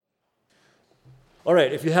All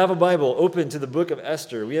right, if you have a Bible, open to the book of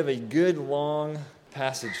Esther. We have a good long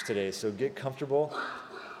passage today, so get comfortable.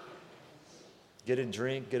 Get a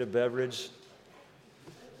drink, get a beverage,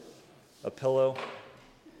 a pillow,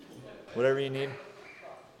 whatever you need.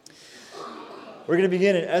 We're going to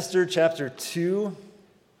begin in Esther chapter 2,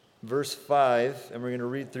 verse 5, and we're going to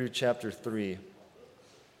read through chapter 3.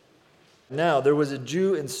 Now, there was a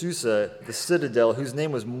Jew in Susa, the citadel, whose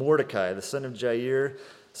name was Mordecai, the son of Jair,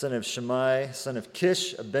 son of Shimei, son of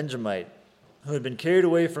Kish, a Benjamite, who had been carried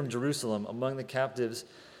away from Jerusalem among the captives,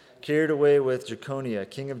 carried away with Jeconiah,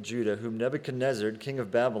 king of Judah, whom Nebuchadnezzar, king of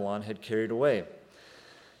Babylon, had carried away.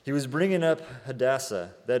 He was bringing up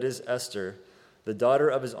Hadassah, that is Esther, the daughter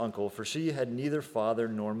of his uncle, for she had neither father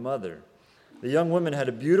nor mother. The young woman had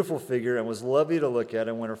a beautiful figure and was lovely to look at,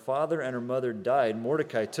 and when her father and her mother died,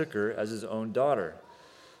 Mordecai took her as his own daughter.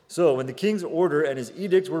 So when the king's order and his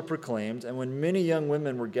edict were proclaimed, and when many young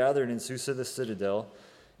women were gathered in Susa the citadel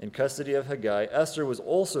in custody of Hegai, Esther was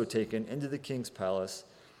also taken into the king's palace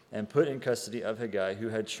and put in custody of Hegai, who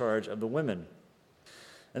had charge of the women.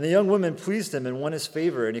 And the young woman pleased him and won his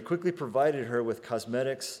favor, and he quickly provided her with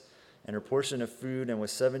cosmetics and her portion of food, and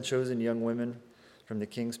with 7 chosen young women from the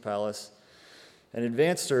king's palace, and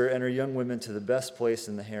advanced her and her young women to the best place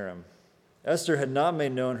in the harem. Esther had not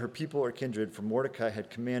made known her people or kindred, for Mordecai had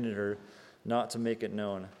commanded her not to make it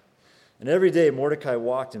known. And every day Mordecai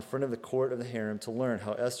walked in front of the court of the harem to learn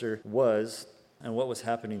how Esther was and what was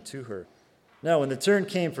happening to her. Now when the turn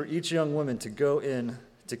came for each young woman to go in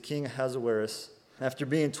to King Ahasuerus, after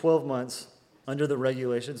being 12 months under the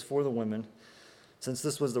regulations for the women, since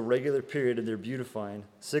this was the regular period of their beautifying,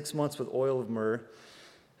 6 months with oil of myrrh,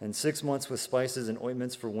 and 6 months with spices and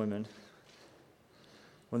ointments for women,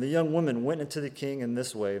 when the young woman went into the king in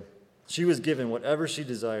this way, she was given whatever she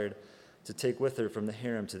desired to take with her from the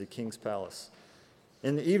harem to the king's palace.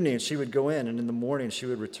 In the evening she would go in, and in the morning she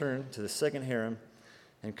would return to the second harem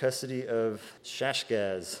in custody of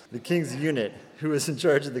Shashgaz, the king's eunuch, who was in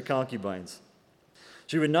charge of the concubines.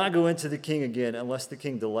 She would not go into the king again unless the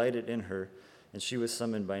king delighted in her, and she was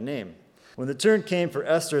summoned by name. When the turn came for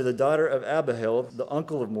Esther, the daughter of Abihail, the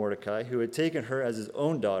uncle of Mordecai, who had taken her as his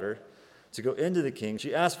own daughter, to go into the king,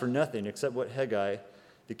 she asked for nothing except what Hegai,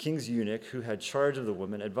 the king's eunuch, who had charge of the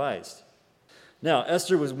woman, advised. Now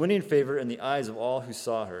Esther was winning favor in the eyes of all who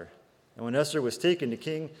saw her. And when Esther was taken to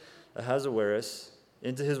King Ahasuerus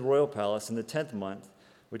into his royal palace in the 10th month,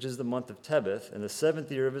 which is the month of Tebeth, in the 7th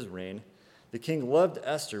year of his reign, the king loved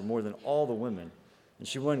Esther more than all the women, and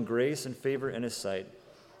she won grace and favor in his sight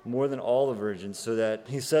more than all the virgins, so that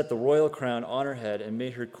he set the royal crown on her head and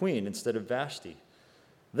made her queen instead of Vashti.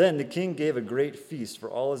 Then the king gave a great feast for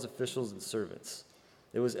all his officials and servants.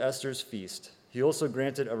 It was Esther's feast. He also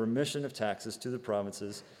granted a remission of taxes to the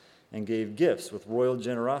provinces and gave gifts with royal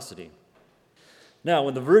generosity. Now,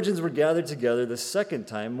 when the virgins were gathered together the second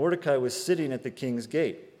time, Mordecai was sitting at the king's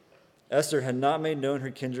gate. Esther had not made known her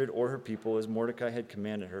kindred or her people as Mordecai had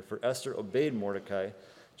commanded her, for Esther obeyed Mordecai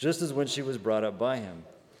just as when she was brought up by him.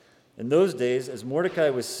 In those days, as Mordecai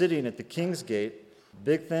was sitting at the king's gate,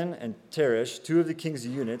 Bigthan and Teresh, 2 of the king's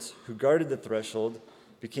eunuchs who guarded the threshold,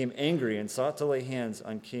 became angry and sought to lay hands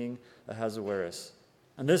on King Ahasuerus.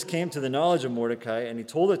 And this came to the knowledge of Mordecai, and he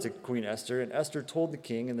told it to Queen Esther, and Esther told the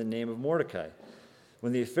king in the name of Mordecai.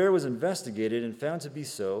 When the affair was investigated and found to be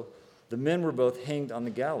so, the men were both hanged on the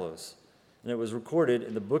gallows, and it was recorded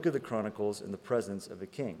in the book of the Chronicles in the presence of the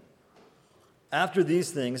king. After these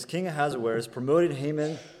things, King Ahasuerus promoted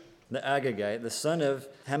Haman the Agagite, the son of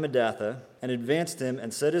Hammedatha, and advanced him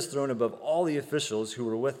and set his throne above all the officials who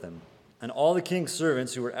were with him. And all the king's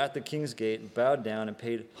servants who were at the king's gate bowed down and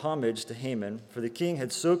paid homage to Haman, for the king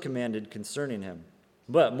had so commanded concerning him.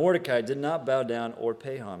 But Mordecai did not bow down or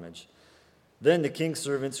pay homage. Then the king's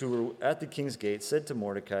servants who were at the king's gate said to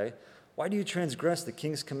Mordecai, "Why do you transgress the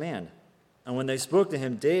king's command?" And when they spoke to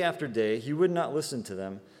him day after day, he would not listen to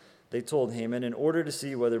them. They told Haman in order to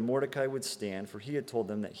see whether Mordecai would stand, for he had told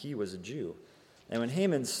them that he was a Jew. And when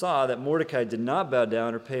Haman saw that Mordecai did not bow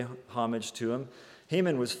down or pay homage to him,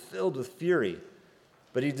 Haman was filled with fury.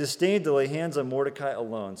 But he disdained to lay hands on Mordecai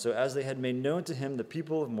alone. So as they had made known to him the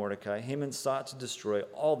people of Mordecai, Haman sought to destroy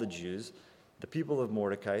all the Jews, the people of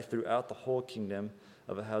Mordecai, throughout the whole kingdom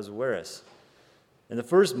of Ahasuerus. In the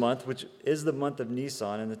first month, which is the month of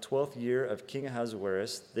Nisan, in the 12th year of King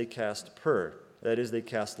Ahasuerus, they cast pur. That is, they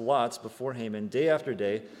cast lots before Haman day after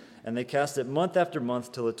day, and they cast it month after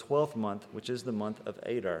month till the 12th month, which is the month of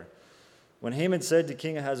Adar. When Haman said to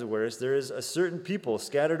King Ahasuerus, "There is a certain people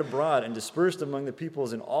scattered abroad and dispersed among the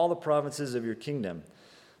peoples in all the provinces of your kingdom.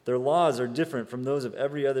 Their laws are different from those of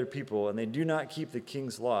every other people, and they do not keep the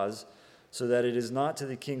king's laws, so that it is not to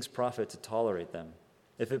the king's profit to tolerate them.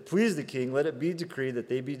 If it please the king, let it be decreed that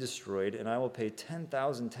they be destroyed, and I will pay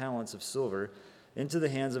 10,000 talents of silver into the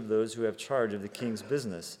hands of those who have charge of the king's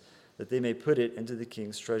business, that they may put it into the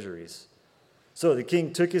king's treasuries." So the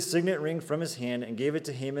king took his signet ring from his hand and gave it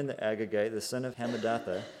to Haman the Agagite, the son of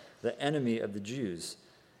Hammedatha, the enemy of the Jews.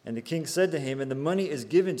 And the king said to Haman, "The money is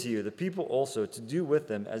given to you, the people also, to do with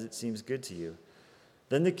them as it seems good to you."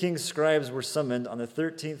 Then the king's scribes were summoned on the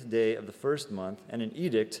 13th day of the first month, and an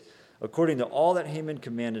edict, according to all that Haman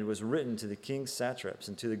commanded, was written to the king's satraps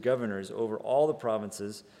and to the governors over all the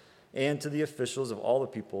provinces and to the officials of all the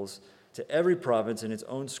peoples, to every province in its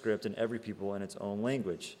own script and every people in its own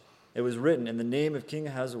language. It was written in the name of King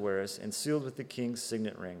Ahasuerus and sealed with the king's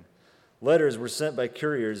signet ring. Letters were sent by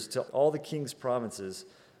couriers to all the king's provinces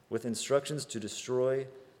with instructions to destroy,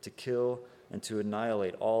 to kill, and to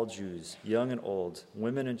annihilate all Jews, young and old,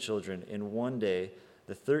 women and children, in one day,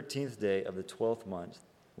 the 13th day of the 12th month,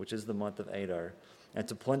 which is the month of Adar, and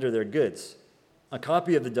to plunder their goods. A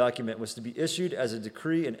copy of the document was to be issued as a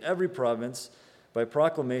decree in every province by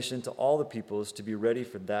proclamation to all the peoples to be ready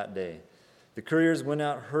for that day. The couriers went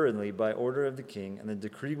out hurriedly by order of the king, and the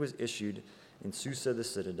decree was issued in Susa the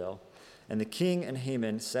citadel. And the king and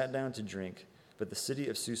Haman sat down to drink, but the city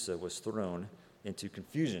of Susa was thrown into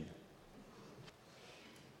confusion.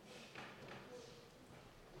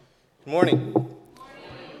 Good morning.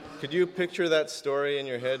 Could you picture that story in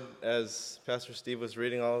your head as Pastor Steve was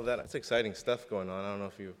reading all of that? That's exciting stuff going on. I don't know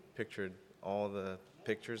if you pictured all the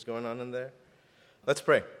pictures going on in there. Let's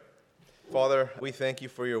pray. Father, we thank you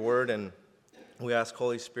for your word, and we ask,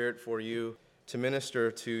 Holy Spirit, for you to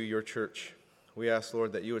minister to your church. We ask,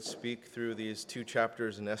 Lord, that you would speak through these 2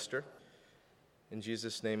 chapters in Esther. In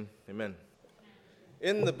Jesus' name, amen.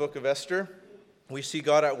 In the book of Esther, we see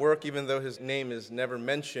God at work even though his name is never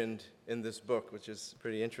mentioned in this book, which is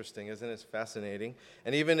pretty interesting, isn't it? It's fascinating.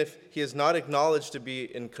 And even if he is not acknowledged to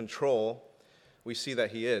be in control, we see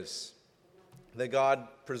that he is. That God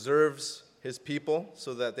preserves his people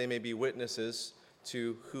so that they may be witnesses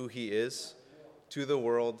to who he is, to the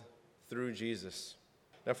world, through Jesus.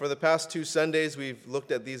 Now, for the past 2 Sundays, we've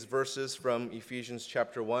looked at these verses from Ephesians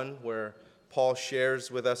chapter 1, where Paul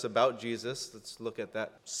shares with us about Jesus. Let's look at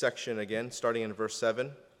that section again, starting in verse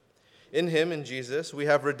 7. In him, in Jesus, we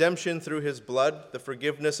have redemption through his blood, the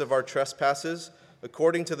forgiveness of our trespasses,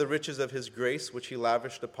 according to the riches of his grace, which he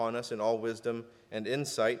lavished upon us in all wisdom and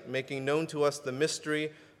insight, making known to us the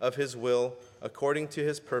mystery of his will, according to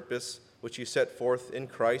his purpose, which he set forth in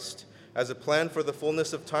Christ, as a plan for the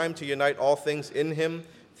fullness of time to unite all things in him,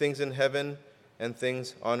 things in heaven and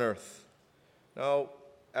things on earth. Now,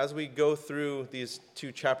 as we go through these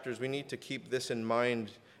 2 chapters, we need to keep this in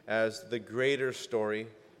mind as the greater story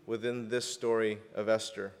within this story of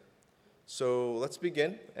Esther. So let's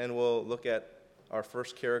begin, and we'll look at our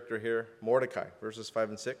first character here, Mordecai, verses 5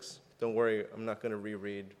 and 6. Don't worry, I'm not going to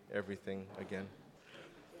reread everything again.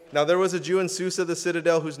 Now there was a Jew in Susa, the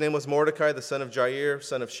citadel, whose name was Mordecai, the son of Jair,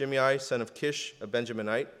 son of Shimei, son of Kish, a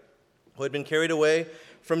Benjaminite, who had been carried away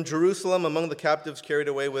from Jerusalem among the captives carried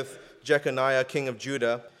away with Jeconiah, king of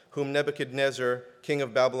Judah, whom Nebuchadnezzar, king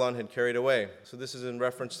of Babylon, had carried away. So this is in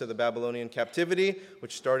reference to the Babylonian captivity,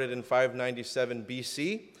 which started in 597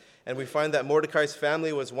 BC. And we find that Mordecai's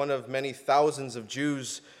family was one of many thousands of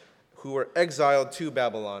Jews who were exiled to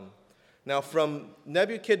Babylon. Now, from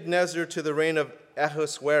Nebuchadnezzar to the reign of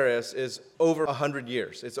Ahasuerus is over 100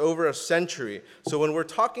 years. It's over a century. So when we're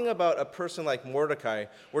talking about a person like Mordecai,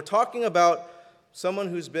 we're talking about someone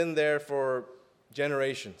who's been there for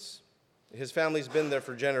generations. His family's been there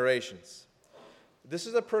for generations. This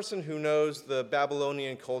is a person who knows the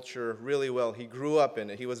Babylonian culture really well. He grew up in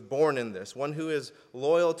it. He was born in this. One who is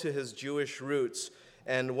loyal to his Jewish roots,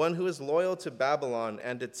 and one who is loyal to Babylon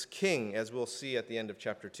and its king, as we'll see at the end of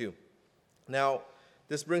chapter 2. Now,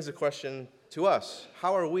 this brings a question to us.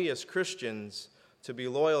 How are we as Christians to be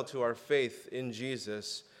loyal to our faith in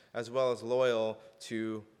Jesus, as well as loyal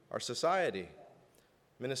to our society,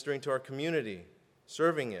 ministering to our community,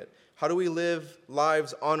 serving it? How do we live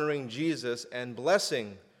lives honoring Jesus and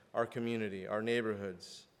blessing our community, our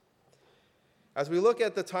neighborhoods? As we look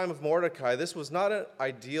at the time of Mordecai, this was not an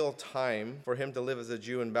ideal time for him to live as a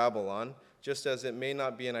Jew in Babylon, just as it may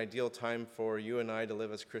not be an ideal time for you and I to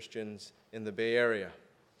live as Christians in the Bay Area.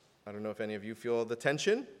 I don't know if any of you feel the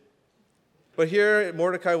tension. But here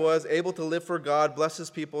Mordecai was able to live for God, bless his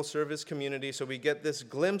people, serve his community. So we get this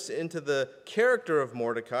glimpse into the character of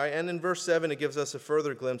Mordecai. And in verse 7, it gives us a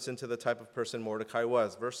further glimpse into the type of person Mordecai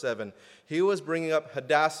was. Verse 7, he was bringing up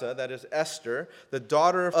Hadassah, that is Esther, the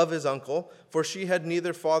daughter of his uncle, for she had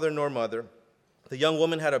neither father nor mother. The young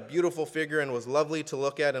woman had a beautiful figure and was lovely to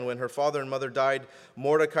look at, and when her father and mother died,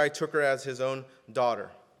 Mordecai took her as his own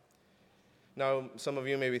daughter. Now, some of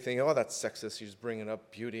you may be thinking, oh, that's sexist. She's bringing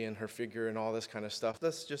up beauty and her figure and all this kind of stuff.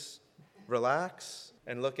 Let's just relax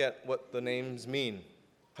and look at what the names mean.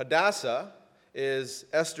 Hadassah is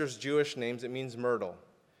Esther's Jewish names. It means myrtle.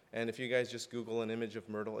 And if you guys just Google an image of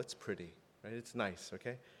myrtle, it's pretty, right? It's nice,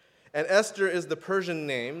 okay? And Esther is the Persian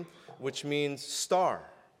name, which means star.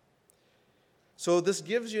 So this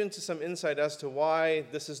gives you into some insight as to why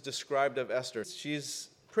this is described of Esther. She's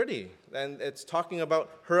pretty, and it's talking about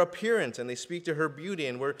her appearance, and they speak to her beauty,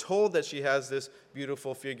 and we're told that she has this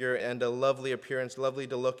beautiful figure and a lovely appearance, lovely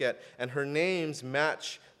to look at, and her names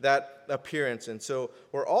match that appearance. And so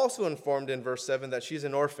we're also informed in verse 7 that she's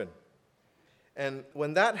an orphan. And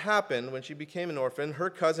when that happened, when she became an orphan, her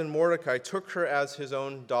cousin Mordecai took her as his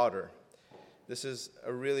own daughter. This is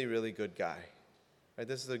a really, really good guy. Right,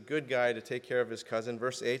 this is a good guy to take care of his cousin.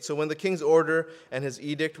 Verse 8, so when the king's order and his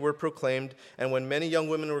edict were proclaimed, and when many young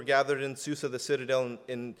women were gathered in Susa, the citadel,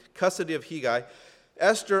 in custody of Hegai,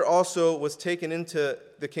 Esther also was taken into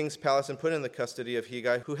the king's palace and put in the custody of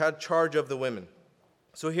Hegai, who had charge of the women.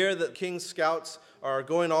 So here the king's scouts are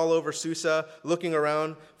going all over Susa, looking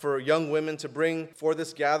around for young women to bring for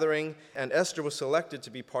this gathering, and Esther was selected to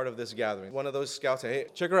be part of this gathering. One of those scouts said, hey,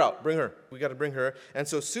 check her out, bring her. We got to bring her. And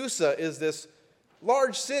so Susa is this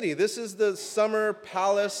large city. This is the summer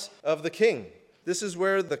palace of the king. This is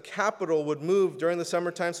where the capital would move during the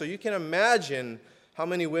summertime. So you can imagine how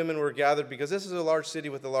many women were gathered, because this is a large city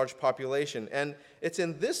with a large population. And it's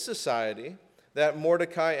in this society that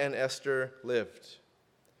Mordecai and Esther lived,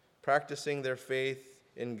 practicing their faith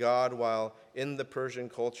in God while in the Persian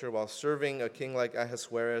culture, while serving a king like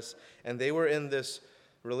Ahasuerus. And they were in this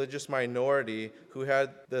religious minority who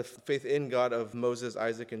had the faith in God of Moses,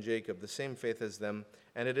 Isaac, and Jacob, the same faith as them.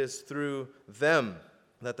 And it is through them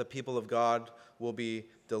that the people of God will be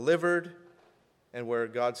delivered and where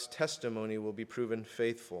God's testimony will be proven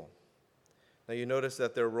faithful. Now you notice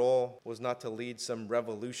that their role was not to lead some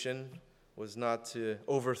revolution, was not to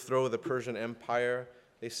overthrow the Persian Empire.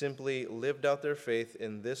 They simply lived out their faith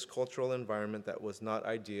in this cultural environment that was not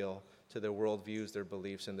ideal to their worldviews, their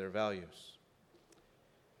beliefs, and their values.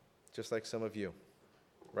 Just like some of you,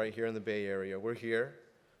 right here in the Bay Area. We're here.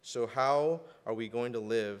 So how are we going to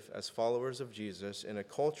live as followers of Jesus in a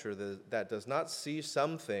culture that does not see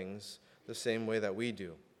some things the same way that we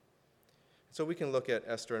do? So we can look at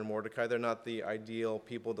Esther and Mordecai. They're not the ideal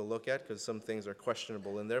people to look at because some things are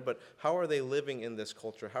questionable in there. But how are they living in this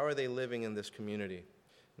culture? How are they living in this community?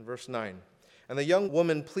 In verse 9. And the young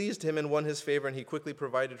woman pleased him and won his favor, and he quickly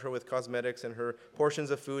provided her with cosmetics and her portions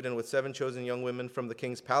of food, and with 7 chosen young women from the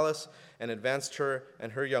king's palace, and advanced her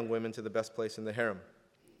and her young women to the best place in the harem.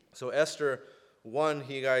 So Esther won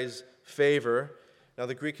Hegai's favor. Now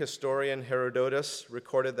the Greek historian Herodotus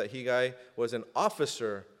recorded that Hegai was an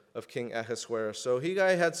officer of King Ahasuerus. So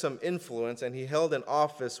Hegai had some influence, and he held an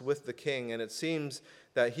office with the king, and it seems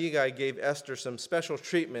that Hegai gave Esther some special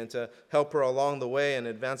treatment to help her along the way and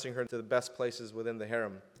advancing her to the best places within the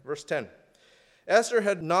harem. Verse 10. Esther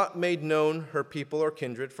had not made known her people or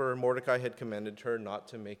kindred, for Mordecai had commanded her not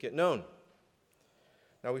to make it known.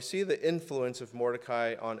 Now we see the influence of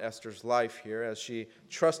Mordecai on Esther's life here, as she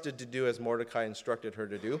trusted to do as Mordecai instructed her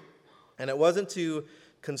to do. And it wasn't to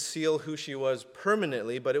conceal who she was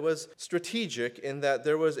permanently, but it was strategic in that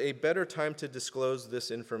there was a better time to disclose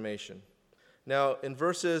this information. Now, in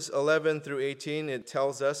verses 11 through 18, it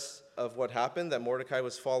tells us of what happened, that Mordecai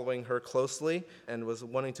was following her closely and was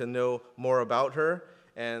wanting to know more about her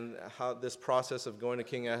and how this process of going to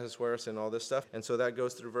King Ahasuerus and all this stuff. And so that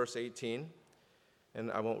goes through verse 18,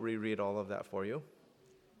 and I won't reread all of that for you.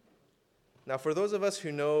 Now, for those of us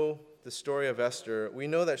who know the story of Esther, we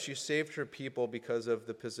know that she saved her people because of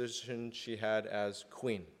the position she had as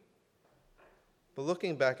queen. But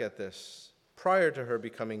looking back at this, prior to her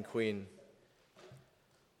becoming queen,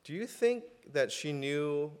 do you think that she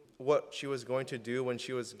knew what she was going to do when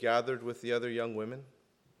she was gathered with the other young women?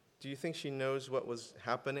 Do you think she knows what was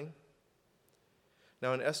happening?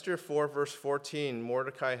 Now in Esther 4, verse 14,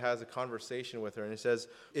 Mordecai has a conversation with her, and he says,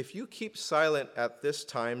 if you keep silent at this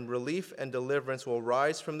time, relief and deliverance will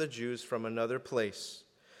rise from the Jews from another place,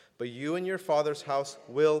 but you and your father's house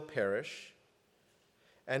will perish.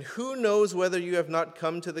 And who knows whether you have not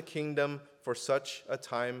come to the kingdom for such a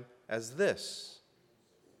time as this?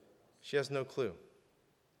 She has no clue.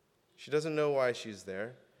 She doesn't know why she's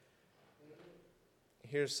there.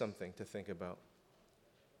 Here's something to think about.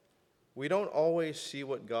 We don't always see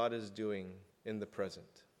what God is doing in the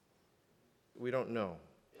present. We don't know.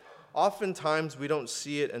 Oftentimes, we don't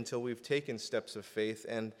see it until we've taken steps of faith,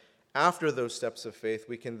 and after those steps of faith,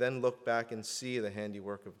 we can then look back and see the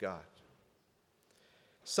handiwork of God.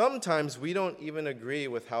 Sometimes we don't even agree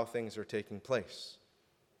with how things are taking place.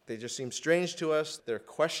 They just seem strange to us. They're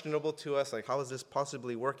questionable to us. Like, how is this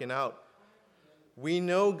possibly working out? We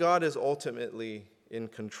know God is ultimately in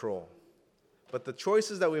control. But the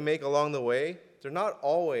choices that we make along the way, they're not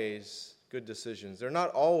always good decisions. They're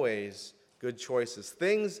not always good choices.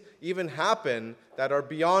 Things even happen that are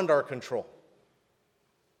beyond our control.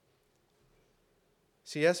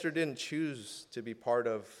 See, Esther didn't choose to be part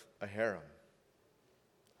of a harem.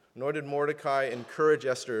 Nor did Mordecai encourage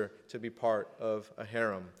Esther to be part of a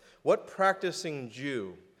harem. What practicing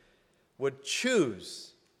Jew would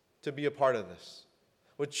choose to be a part of this?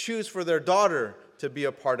 Would choose for their daughter to be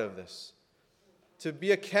a part of this? To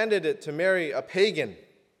be a candidate to marry a pagan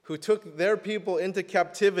who took their people into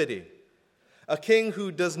captivity? A king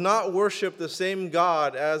who does not worship the same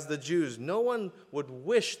God as the Jews? No one would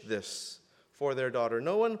wish this for their daughter.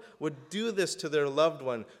 No one would do this to their loved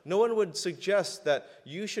one. No one would suggest that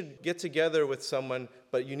you should get together with someone,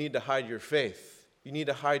 but you need to hide your faith. You need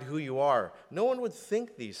to hide who you are. No one would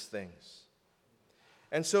think these things.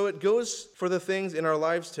 And so it goes for the things in our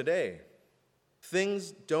lives today.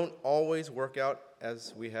 Things don't always work out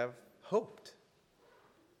as we have hoped.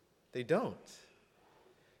 They don't.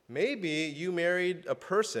 Maybe you married a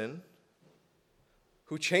person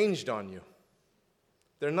who changed on you.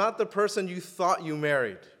 They're not the person you thought you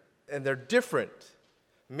married, and they're different.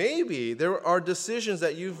 Maybe there are decisions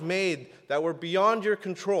that you've made that were beyond your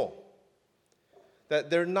control,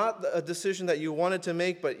 that they're not a decision that you wanted to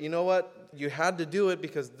make, but you know what? You had to do it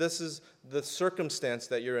because this is the circumstance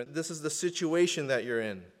that you're in. This is the situation that you're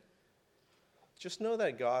in. Just know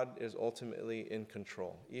that God is ultimately in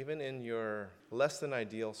control, even in your less than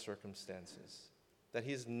ideal circumstances, that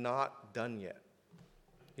He's not done yet.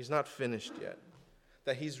 He's not finished yet.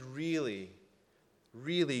 That He's really,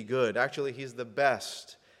 really good. Actually, He's the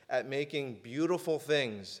best at making beautiful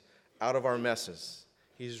things out of our messes.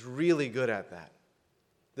 He's really good at that.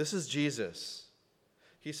 This is Jesus.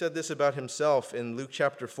 He said this about Himself in Luke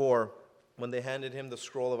chapter 4 when they handed Him the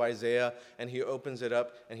scroll of Isaiah, and He opens it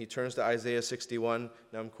up and He turns to Isaiah 61.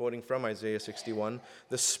 Now I'm quoting from Isaiah 61.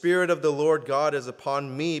 "The Spirit of the Lord God is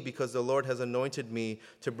upon me because the Lord has anointed me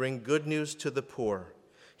to bring good news to the poor.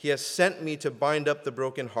 He has sent me to bind up the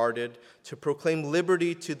brokenhearted, to proclaim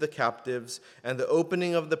liberty to the captives, and the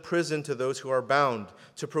opening of the prison to those who are bound,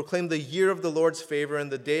 to proclaim the year of the Lord's favor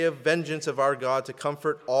and the day of vengeance of our God, to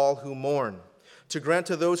comfort all who mourn, to grant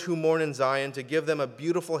to those who mourn in Zion, to give them a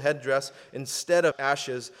beautiful headdress instead of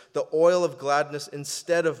ashes, the oil of gladness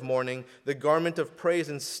instead of mourning, the garment of praise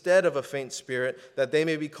instead of a faint spirit, that they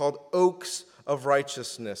may be called oaks of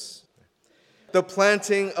righteousness, the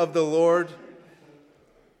planting of the Lord,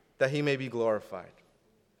 that He may be glorified."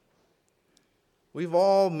 We've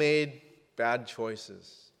all made bad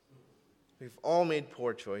choices. We've all made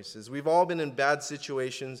poor choices. We've all been in bad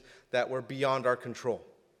situations that were beyond our control.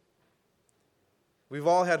 We've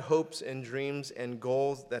all had hopes and dreams and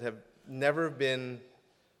goals that have never been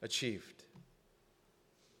achieved.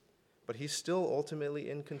 But He's still ultimately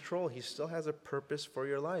in control. He still has a purpose for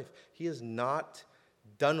your life. He is not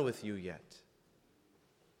done with you yet.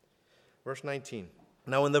 Verse 19.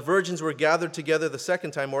 "Now when the virgins were gathered together the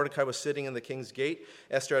second time, Mordecai was sitting in the king's gate.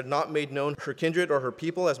 Esther had not made known her kindred or her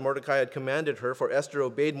people as Mordecai had commanded her, for Esther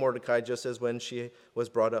obeyed Mordecai just as when she was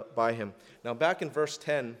brought up by him." Now back in verse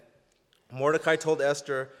 10, Mordecai told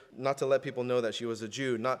Esther not to let people know that she was a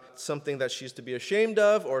Jew, not something that she's to be ashamed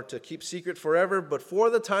of or to keep secret forever, but for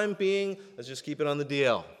the time being, let's just keep it on the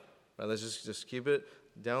DL. Right, let's just keep it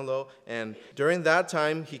down low. And during that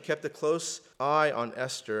time, he kept a close eye on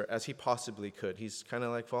Esther as he possibly could. He's kind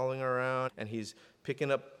of like following her around, and he's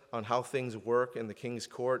picking up on how things work in the king's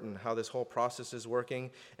court and how this whole process is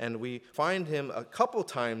working. And we find him a couple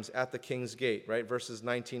times at the king's gate, right? Verses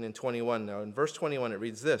 19 and 21. Now, in verse 21, it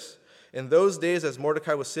reads this: "In those days, as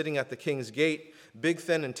Mordecai was sitting at the king's gate,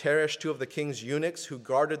 Bigthan and Teresh, two of the king's eunuchs who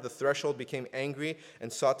guarded the threshold, became angry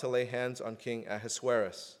and sought to lay hands on King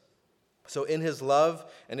Ahasuerus." So in his love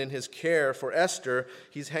and in his care for Esther,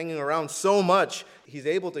 he's hanging around so much, he's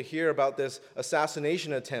able to hear about this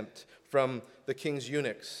assassination attempt from the king's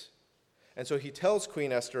eunuchs. And so he tells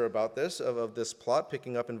Queen Esther about this, of this plot,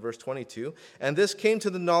 picking up in verse 22. "And this came to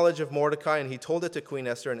the knowledge of Mordecai, and he told it to Queen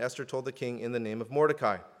Esther, and Esther told the king in the name of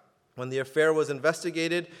Mordecai. When the affair was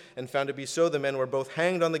investigated and found to be so, the men were both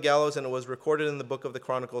hanged on the gallows, and it was recorded in the book of the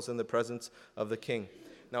Chronicles in the presence of the king."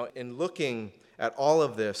 Now, in looking at all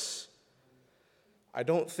of this, I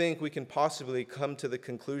don't think we can possibly come to the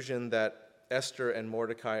conclusion that Esther and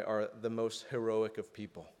Mordecai are the most heroic of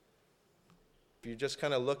people. If you just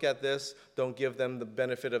kind of look at this, don't give them the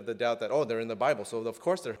benefit of the doubt that, oh, they're in the Bible, so of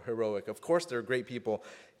course they're heroic, of course they're great people.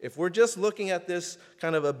 If we're just looking at this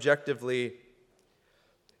kind of objectively,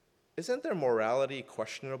 isn't their morality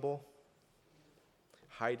questionable?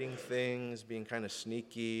 Hiding things, being kind of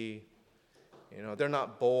sneaky. They're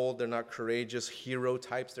not bold, they're not courageous hero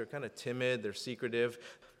types. They're kind of timid, they're secretive.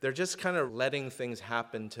 They're just kind of letting things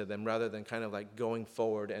happen to them rather than kind of like going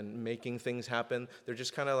forward and making things happen. They're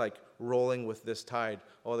just kind of like rolling with this tide.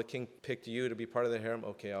 Oh, the king picked you to be part of the harem.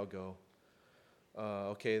 Okay, I'll go.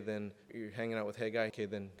 Okay, then you're hanging out with Haggai. Okay,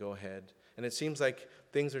 then go ahead. And it seems like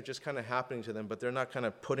things are just kind of happening to them, but they're not kind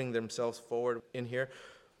of putting themselves forward in here.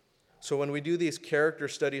 So when we do these character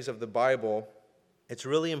studies of the Bible, it's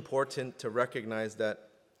really important to recognize that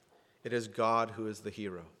it is God who is the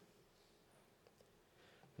hero,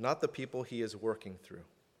 not the people he is working through.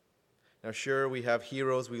 Now, sure, we have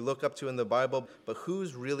heroes we look up to in the Bible, but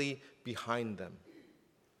who's really behind them?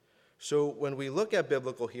 So when we look at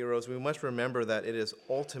biblical heroes, we must remember that it is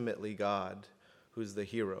ultimately God who's the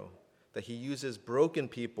hero, that he uses broken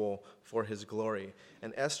people for his glory.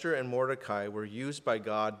 And Esther and Mordecai were used by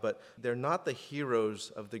God, but they're not the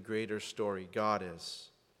heroes of the greater story. God is.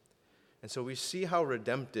 And so we see how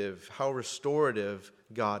redemptive, how restorative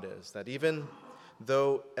God is, that even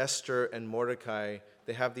though Esther and Mordecai,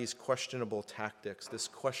 they have these questionable tactics, this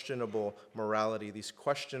questionable morality, these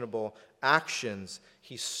questionable actions,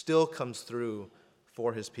 he still comes through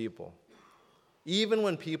for his people. Even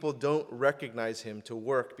when people don't recognize him to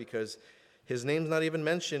work, because his name's not even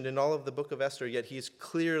mentioned in all of the book of Esther, yet he's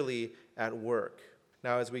clearly at work.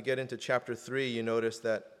 Now, as we get into chapter 3, you notice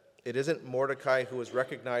that it isn't Mordecai who is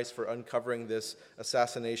recognized for uncovering this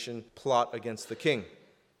assassination plot against the king.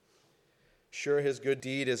 Sure, his good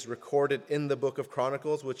deed is recorded in the book of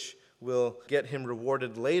Chronicles, which will get him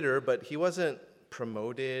rewarded later, but he wasn't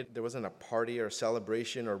promoted. There wasn't a party or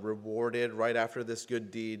celebration or rewarded right after this good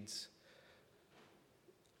deeds.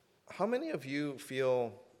 How many of you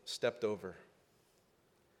feel stepped over,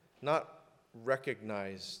 not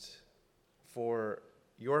recognized for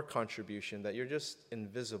your contribution, that you're just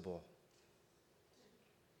invisible?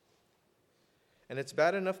 And it's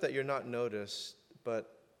bad enough that you're not noticed,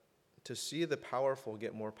 but to see the powerful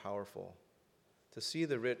get more powerful, to see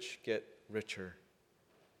the rich get richer,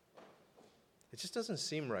 it just doesn't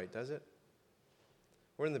seem right, does it?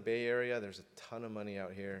 We're in the Bay Area. There's a ton of money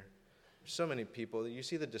out here. There's so many people. You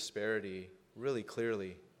see the disparity really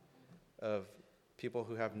clearly of people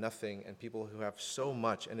who have nothing and people who have so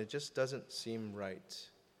much, and it just doesn't seem right,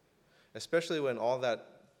 especially when all that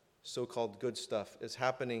so-called good stuff is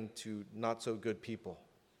happening to not so good people.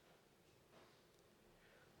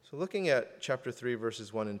 So looking at chapter 3,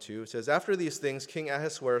 verses 1 and 2, it says, "After these things, King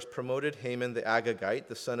Ahasuerus promoted Haman the Agagite,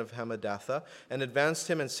 the son of Hammedatha, and advanced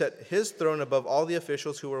him and set his throne above all the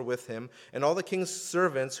officials who were with him. And all the king's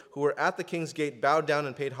servants who were at the king's gate bowed down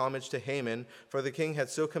and paid homage to Haman, for the king had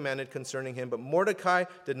so commanded concerning him. But Mordecai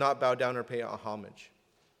did not bow down or pay homage."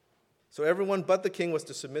 So everyone but the king was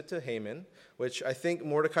to submit to Haman, which I think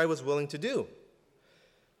Mordecai was willing to do.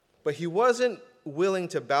 But he wasn't willing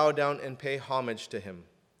to bow down and pay homage to him.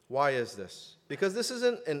 Why is this? Because this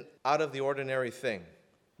isn't an out-of-the-ordinary thing.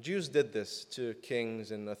 Jews did this to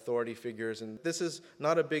kings and authority figures, and this is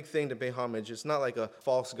not a big thing to pay homage. It's not like a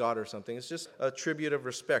false god or something. It's just a tribute of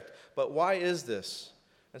respect. But why is this?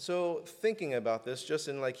 And so thinking about this, just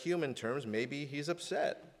in like human terms, maybe he's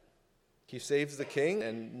upset. He saves the king,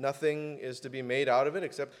 and nothing is to be made out of it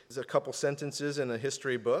except a couple sentences in a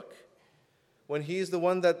history book, when he's the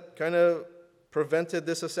one that kind of prevented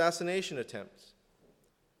this assassination attempt.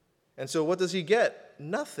 And so what does he get?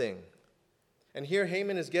 Nothing. And here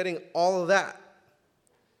Haman is getting all of that.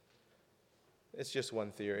 It's just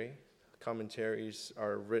one theory. Commentaries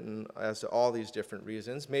are written as to all these different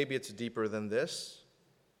reasons. Maybe it's deeper than this.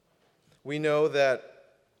 We know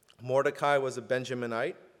that Mordecai was a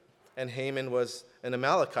Benjaminite and Haman was an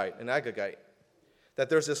Amalekite, an Agagite. That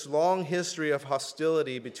there's this long history of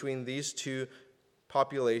hostility between these two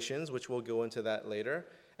populations, which we'll go into that later.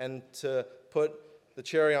 And to put the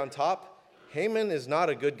cherry on top, Haman is not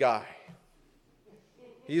a good guy.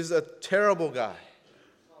 He's a terrible guy.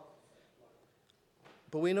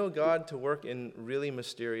 But we know God to work in really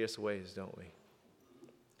mysterious ways, don't we?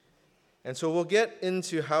 And so we'll get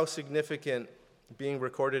into how significant being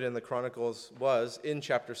recorded in the Chronicles was in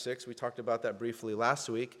chapter 6. We talked about that briefly last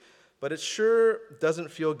week. But it sure doesn't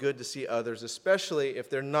feel good to see others, especially if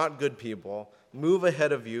they're not good people, move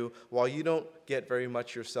ahead of you while you don't get very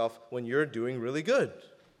much yourself when you're doing really good.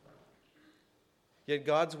 Yet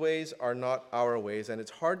God's ways are not our ways, and it's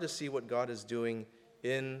hard to see what God is doing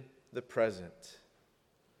in the present.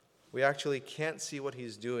 We actually can't see what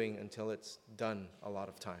he's doing until it's done a lot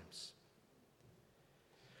of times.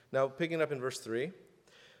 Now, picking up in verse 3.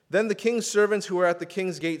 Then the king's servants who were at the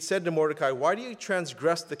king's gate said to Mordecai, "Why do you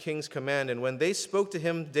transgress the king's command?" And when they spoke to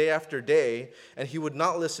him day after day, and he would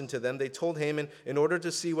not listen to them, they told Haman in order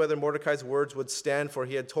to see whether Mordecai's words would stand, for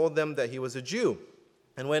he had told them that he was a Jew.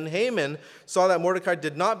 And when Haman saw that Mordecai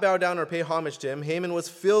did not bow down or pay homage to him, Haman was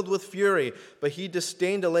filled with fury, but he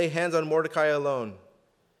disdained to lay hands on Mordecai alone.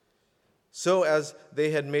 So as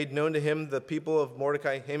they had made known to him the people of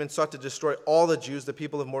Mordecai, Haman sought to destroy all the Jews, the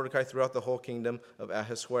people of Mordecai, throughout the whole kingdom of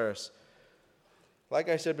Ahasuerus. Like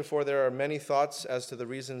I said before, there are many thoughts as to the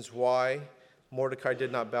reasons why Mordecai did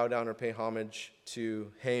not bow down or pay homage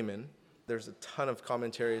to Haman. There's a ton of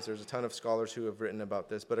commentaries, there's a ton of scholars who have written about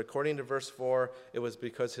this, but according to verse 4, it was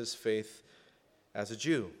because his faith as a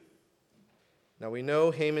Jew. Now we know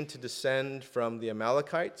Haman to descend from the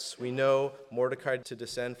Amalekites. We know Mordecai to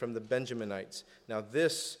descend from the Benjaminites. Now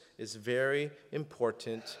this is very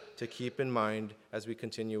important to keep in mind as we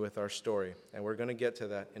continue with our story. And we're going to get to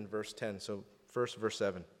that in verse 10. So first, verse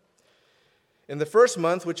 7. In the first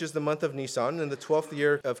month, which is the month of Nisan, in the 12th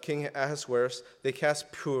year of King Ahasuerus, they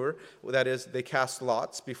cast pur, that is, they cast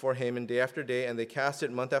lots before Haman day after day, and they cast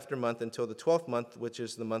it month after month until the 12th month, which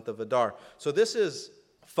is the month of Adar. So this is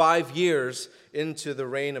 5 years into the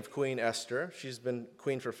reign of Queen Esther. She's been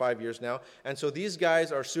queen for 5 years now. And so these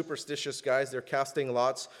guys are superstitious guys. They're casting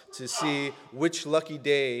lots to see which lucky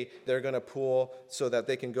day they're going to pull so that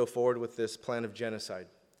they can go forward with this plan of genocide.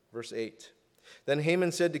 Verse 8. Then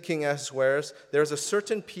Haman said to King Ahasuerus, "There is a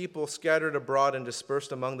certain people scattered abroad and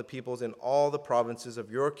dispersed among the peoples in all the provinces of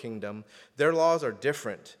your kingdom. Their laws are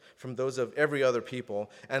different from those of every other people,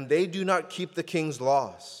 and they do not keep the king's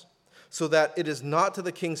laws, so that it is not to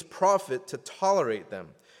the king's profit to tolerate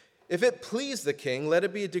them. If it please the king, let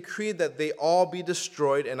it be decreed that they all be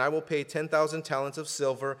destroyed, and I will pay 10,000 talents of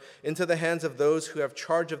silver into the hands of those who have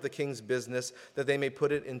charge of the king's business, that they may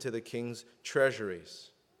put it into the king's treasuries."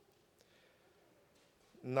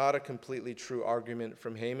 Not a completely true argument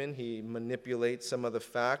from Haman. He manipulates some of the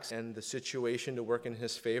facts and the situation to work in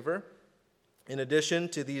his favor. In addition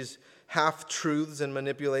to these half-truths and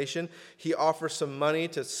manipulation, he offers some money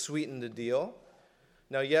to sweeten the deal.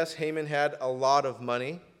 Now, yes, Haman had a lot of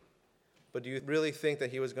money, but do you really think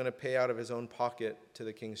that he was going to pay out of his own pocket to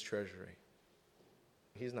the king's treasury?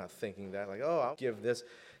 He's not thinking that, like, oh, I'll give this.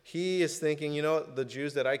 He is thinking, you know, the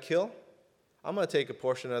Jews that I kill, I'm going to take a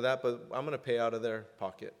portion of that, but I'm going to pay out of their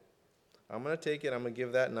pocket. I'm going to take it, I'm going to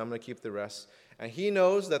give that, and I'm going to keep the rest. And he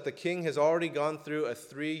knows that the king has already gone through a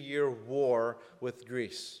 3-year war with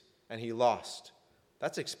Greece, and he lost.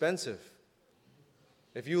 That's expensive.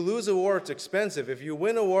 If you lose a war, it's expensive. If you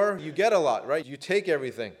win a war, you get a lot, right? You take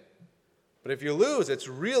everything. But if you lose, it's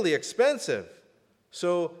really expensive.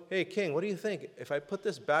 So, hey, king, what do you think? If I put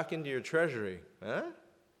this back into your treasury, huh?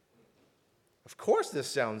 Of course this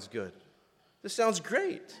sounds good. This sounds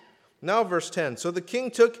great. Now verse 10. So the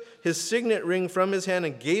king took his signet ring from his hand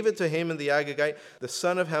and gave it to Haman the Agagite, the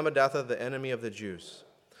son of Hammedatha, the enemy of the Jews.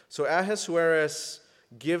 So Ahasuerus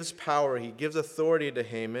gives power, he gives authority to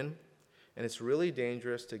Haman, and it's really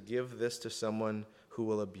dangerous to give this to someone who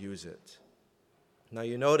will abuse it. Now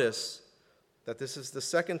you notice that this is the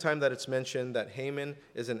second time that it's mentioned that Haman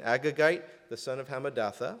is an Agagite, the son of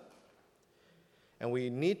Hammedatha. And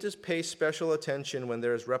we need to pay special attention when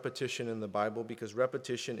there is repetition in the Bible, because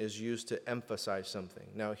repetition is used to emphasize something.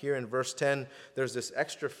 Now here in verse 10, there's this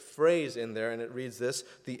extra phrase in there, and it reads this,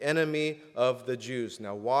 the enemy of the Jews.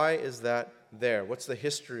 Now why is that there? What's the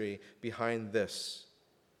history behind this?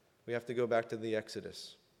 We have to go back to the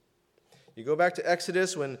Exodus. You go back to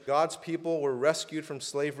Exodus when God's people were rescued from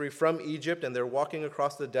slavery from Egypt, and they're walking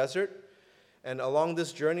across the desert. And along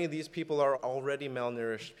this journey, these people are already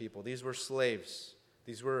malnourished people. These were slaves.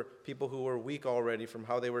 These were people who were weak already from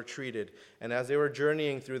how they were treated. And as they were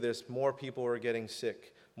journeying through this, more people were getting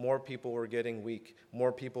sick. More people were getting weak.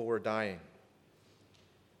 More people were dying.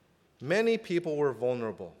 Many people were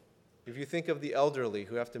vulnerable. If you think of the elderly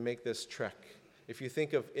who have to make this trek, if you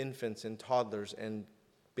think of infants and toddlers and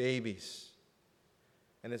babies,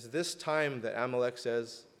 and it's this time that Amalek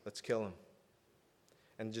says, let's kill him.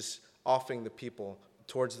 And just offing the people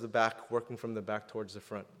towards the back, working from the back towards the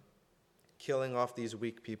front, killing off these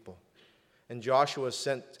weak people. And Joshua is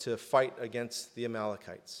sent to fight against the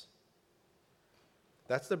Amalekites.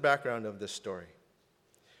 That's the background of this story.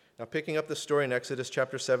 Now, picking up the story in Exodus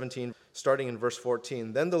chapter 17, starting in verse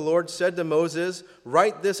 14. Then the Lord said to Moses,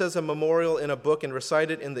 "Write this as a memorial in a book and recite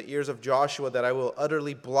it in the ears of Joshua, that I will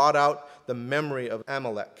utterly blot out the memory of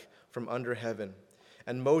Amalek from under heaven.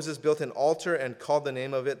 And Moses built an altar and called the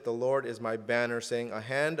name of it, "The Lord is my banner," saying, "A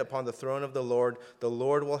hand upon the throne of the Lord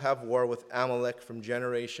will have war with Amalek from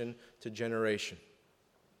generation to generation."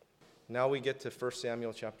 Now we get to 1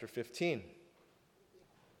 Samuel chapter 15.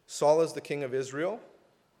 Saul is the king of Israel.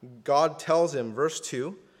 God tells him, verse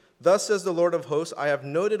 2, "Thus says the Lord of hosts, I have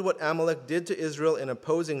noted what Amalek did to Israel in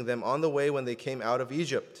opposing them on the way when they came out of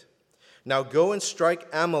Egypt. Now go and strike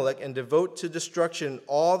Amalek and devote to destruction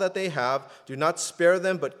all that they have. Do not spare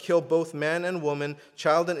them, but kill both man and woman,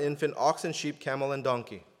 child and infant, ox and sheep, camel and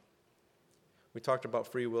donkey." We talked about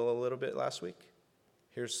free will a little bit last week.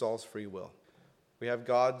 Here's Saul's free will. We have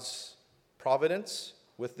God's providence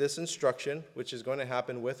with this instruction, which is going to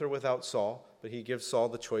happen with or without Saul, but he gives Saul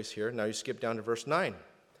the choice here. Now you skip down to verse 9.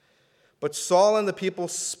 "But Saul and the people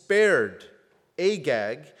spared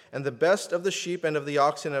Agag, and the best of the sheep and of the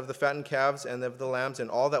oxen and of the fattened calves and of the lambs and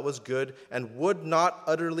all that was good, and would not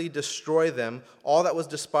utterly destroy them. All that was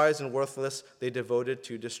despised and worthless they devoted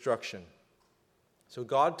to destruction." So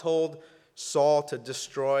God told Saul to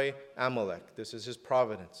destroy Amalek. This is his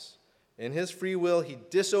providence. In his free will, he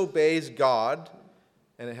disobeys God,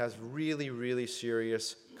 and it has really, really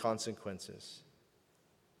serious consequences.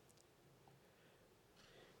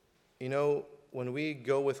 You know, when we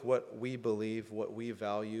go with what we believe, what we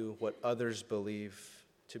value, what others believe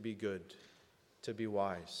to be good, to be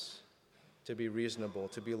wise, to be reasonable,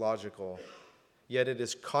 to be logical, yet it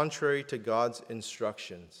is contrary to God's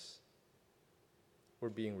instructions, we're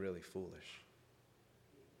being really foolish.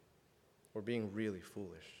 We're being really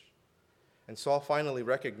foolish. And Saul finally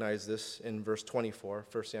recognized this in verse 24,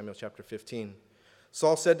 1 Samuel chapter 15.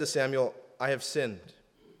 Saul said to Samuel, "I have sinned,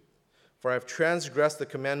 for I have transgressed the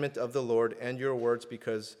commandment of the Lord and your words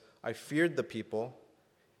because I feared the people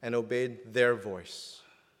and obeyed their voice."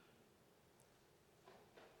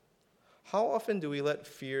 How often do we let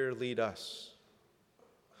fear lead us?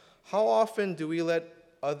 How often do we let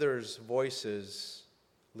others' voices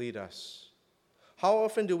lead us? How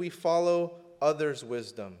often do we follow others'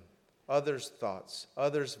 wisdom, others' thoughts,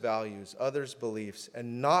 others' values, others' beliefs,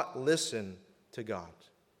 and not listen to God?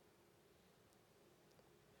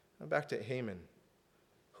 Now back to Haman.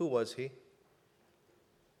 Who was he?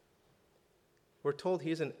 We're told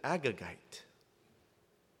he's an Agagite.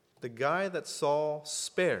 The guy that Saul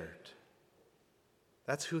spared.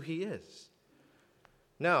 That's who he is.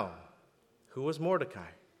 Now, who was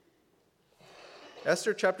Mordecai?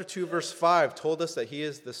 Esther chapter 2 verse 5 told us that he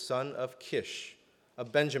is the son of Kish, a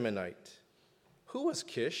Benjaminite. Who was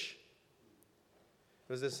Kish?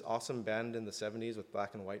 It was this awesome band in the 70s with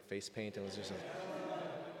black and white face paint. And it was just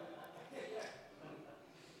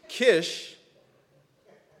Kish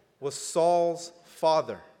was Saul's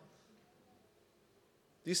father.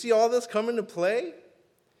 Do you see all this come into play?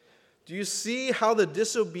 Do you see how the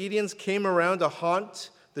disobedience came around to haunt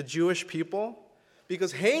the Jewish people?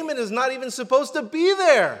 Because Haman is not even supposed to be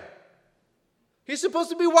there. He's supposed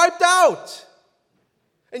to be wiped out.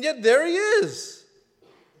 And yet there he is.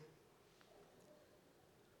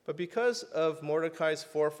 But because of Mordecai's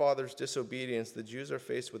forefathers' disobedience, the Jews are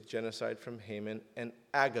faced with genocide from Haman, an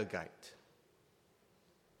Agagite.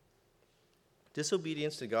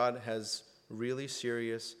 Disobedience to God has really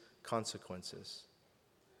serious consequences.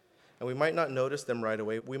 And we might not notice them right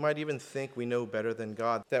away. We might even think we know better than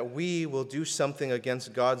God, that we will do something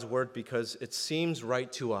against God's word because it seems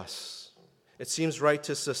right to us. It seems right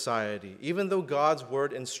to society, even though God's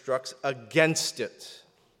word instructs against it.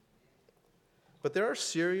 But there are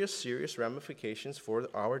serious ramifications for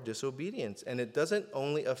our disobedience. And it doesn't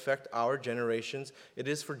only affect our generations, it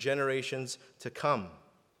is for generations to come.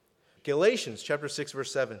 Galatians chapter 6,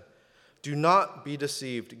 verse 7. "Do not be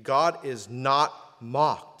deceived. God is not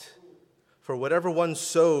mocked. For whatever one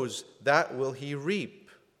sows, that will he reap."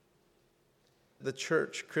 The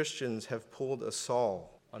church, Christians, have pulled a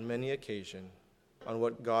Saul on many occasions on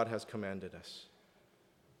what God has commanded us.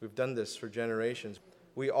 We've done this for generations.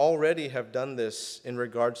 We already have done this in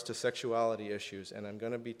regards to sexuality issues, and I'm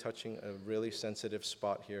going to be touching a really sensitive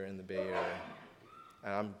spot here in the Bay Area,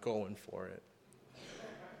 and I'm going for it.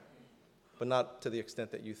 But not to the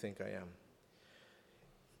extent that you think I am.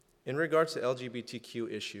 In regards to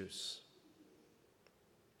LGBTQ issues,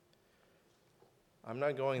 I'm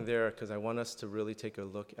not going there because I want us to really take a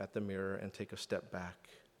look at the mirror and take a step back.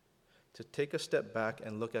 To take a step back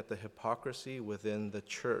and look at the hypocrisy within the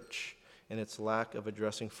church and its lack of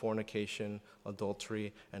addressing fornication,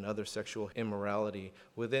 adultery, and other sexual immorality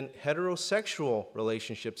within heterosexual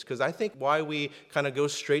relationships. Because I think why we kind of go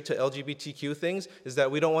straight to LGBTQ things is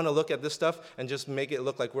that we don't want to look at this stuff and just make it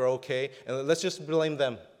look like we're okay, and let's just blame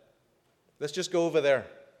them. Let's just go over there.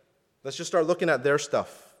 Let's just start looking at their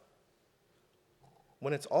stuff.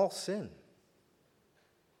 when it's all sin?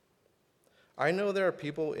 I know there are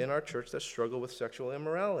people in our church that struggle with sexual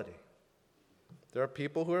immorality. There are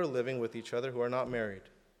people who are living with each other who are not married.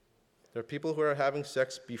 There are people who are having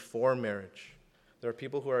sex before marriage. There are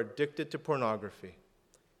people who are addicted to pornography.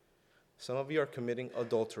 Some of you are committing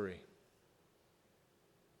adultery.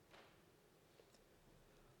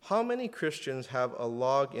 How many Christians have a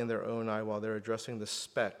log in their own eye while they're addressing the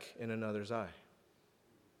speck in another's eye?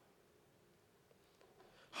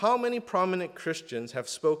 How many prominent Christians have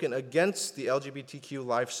spoken against the LGBTQ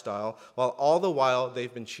lifestyle while all the while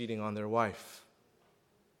they've been cheating on their wife?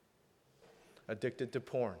 Addicted to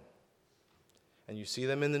porn. And you see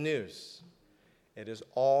them in the news. It is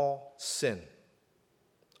all sin.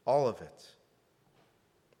 All of it.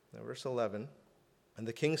 Now, verse 11. And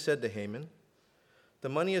the king said to Haman, "The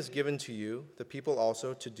money is given to you, the people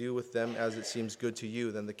also, to do with them as it seems good to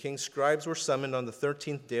you." Then the king's scribes were summoned on the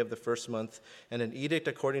 13th day of the first month, and an edict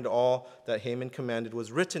according to all that Haman commanded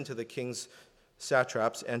was written to the king's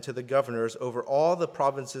satraps and to the governors over all the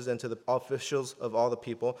provinces and to the officials of all the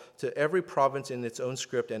people, to every province in its own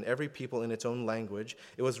script and every people in its own language.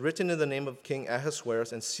 It was written in the name of King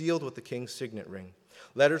Ahasuerus and sealed with the king's signet ring.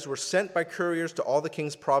 Letters were sent by couriers to all the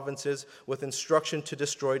king's provinces with instruction to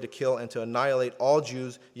destroy, to kill, and to annihilate all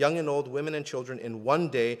Jews, young and old, women and children, in one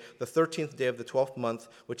day, the 13th day of the 12th month,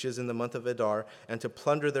 which is in the month of Adar, and to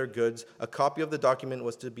plunder their goods. A copy of the document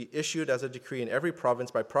was to be issued as a decree in every province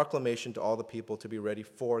by proclamation to all the people to be ready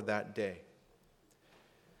for that day.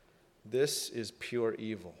 This is pure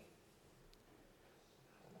evil.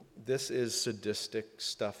 This is sadistic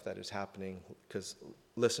stuff that is happening, because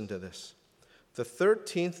listen to this. The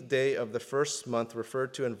 13th day of the first month,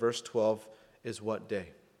 referred to in verse 12, is what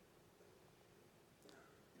day?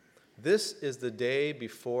 This is the day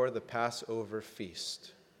before the Passover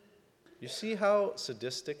feast. You see how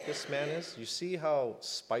sadistic this man is? You see how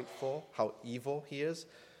spiteful, how evil he is?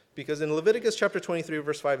 Because in Leviticus chapter 23,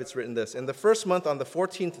 verse 5, it's written this: "In the first month, on the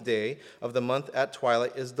 14th day of the month at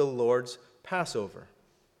twilight, is the Lord's Passover."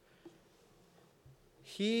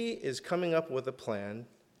 He is coming up with a plan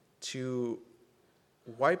to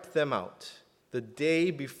wipe them out the day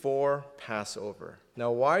before Passover.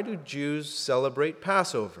 Now, why do Jews celebrate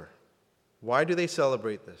Passover? Why do they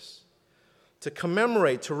celebrate this? To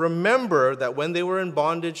commemorate, to remember that when they were in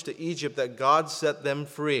bondage to Egypt, that God set them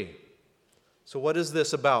free. So what is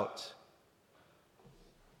this about?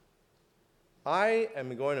 I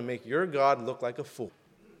am going to make your God look like a fool.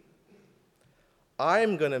 I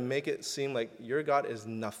am going to make it seem like your God is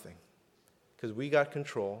nothing. Because we got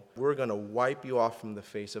control, we're going to wipe you off from the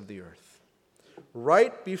face of the earth.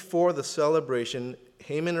 Right before the celebration,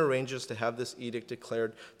 Haman arranges to have this edict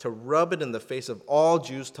declared, to rub it in the face of all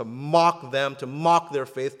Jews, to mock them, to mock their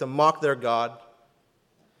faith, to mock their God.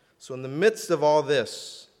 So in the midst of all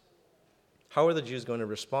this, how are the Jews going to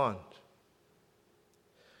respond?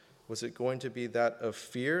 Was it going to be that of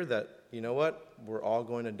fear that, you know what, we're all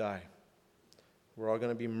going to die? We're all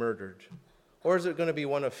going to be murdered? Or is it going to be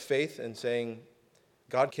one of faith and saying,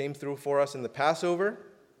 God came through for us in the Passover,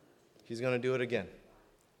 he's going to do it again?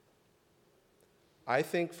 I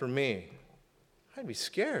think for me, I'd be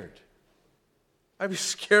scared. I'd be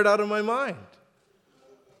scared out of my mind.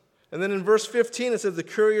 And then in verse 15, it says, "The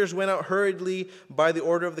couriers went out hurriedly by the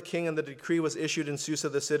order of the king, and the decree was issued in Susa,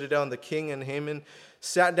 the citadel, and the king and Haman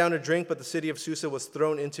sat down to drink, but the city of Susa was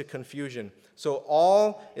thrown into confusion." So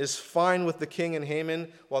all is fine with the king and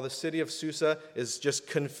Haman, while the city of Susa is just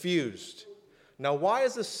confused. Now, why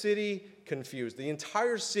is the city confused? The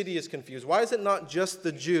entire city is confused. Why is it not just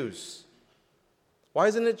the Jews? Why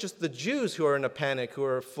isn't it just the Jews who are in a panic, who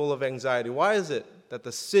are full of anxiety? Why is it that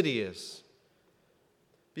the city is?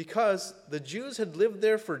 Because the Jews had lived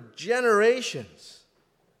there for generations.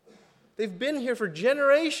 They've been here for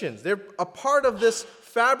generations. They're a part of this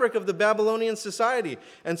fabric of the Babylonian society.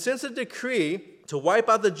 And since a decree to wipe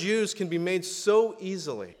out the Jews can be made so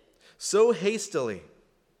easily, so hastily,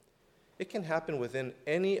 it can happen within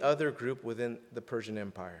any other group within the Persian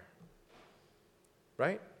Empire.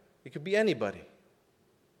 Right? It could be anybody.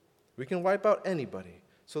 We can wipe out anybody.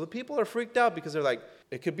 So the people are freaked out because they're like,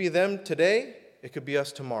 it could be them today, it could be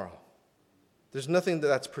us tomorrow. There's nothing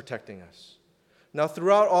that's protecting us. Now,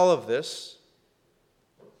 throughout all of this,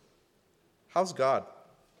 how's God?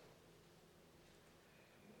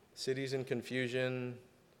 Cities in confusion.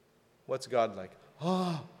 What's God like?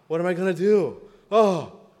 Oh, what am I going to do?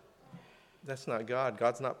 Oh, that's not God.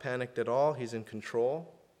 God's not panicked at all. He's in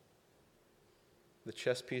control. The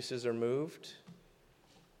chess pieces are moved.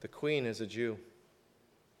 The queen is a Jew.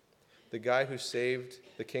 The guy who saved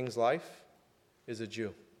the king's life is a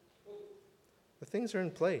Jew. The things are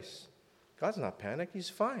in place. God's not panicked. He's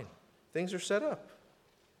fine. Things are set up.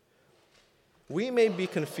 We may be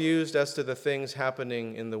confused as to the things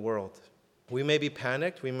happening in the world. We may be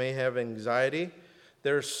panicked. We may have anxiety.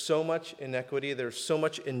 There's so much inequity. There's so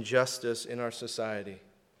much injustice in our society.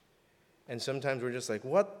 And sometimes we're just like,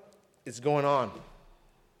 what is going on?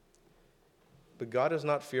 But God is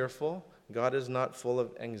not fearful. God is not full of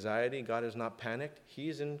anxiety. God is not panicked.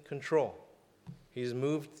 He's in control. He's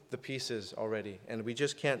moved the pieces already, and we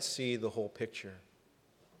just can't see the whole picture.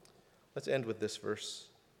 Let's end with this verse.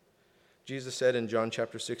 Jesus said in John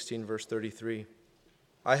chapter 16, verse 33,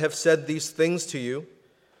 I have said these things to you,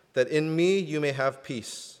 that in me you may have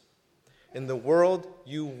peace. In the world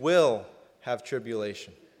you will have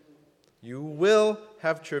tribulation. You will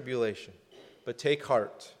have tribulation, but take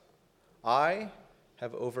heart. I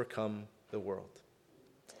have overcome the world.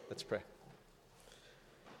 Let's pray.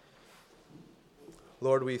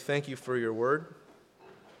 Lord, we thank you for your word.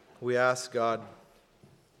 We ask, God,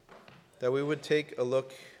 that we would take a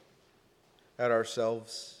look at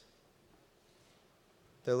ourselves,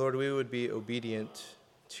 that, Lord, we would be obedient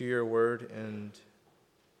to your word and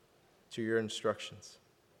to your instructions,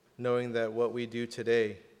 knowing that what we do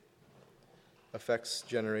today affects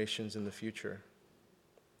generations in the future.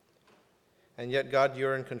 And yet, God,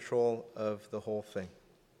 you're in control of the whole thing.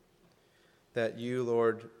 That you,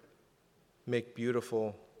 Lord, make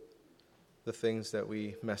beautiful the things that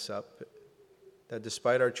we mess up. That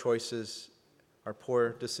despite our choices, our poor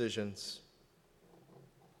decisions,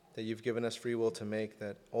 that you've given us free will to make,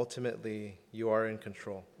 that ultimately you are in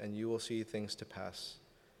control and you will see things to pass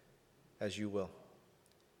as you will.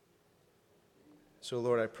 So,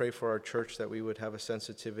 Lord, I pray for our church that we would have a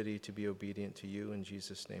sensitivity to be obedient to you in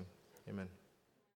Jesus' name. Amen.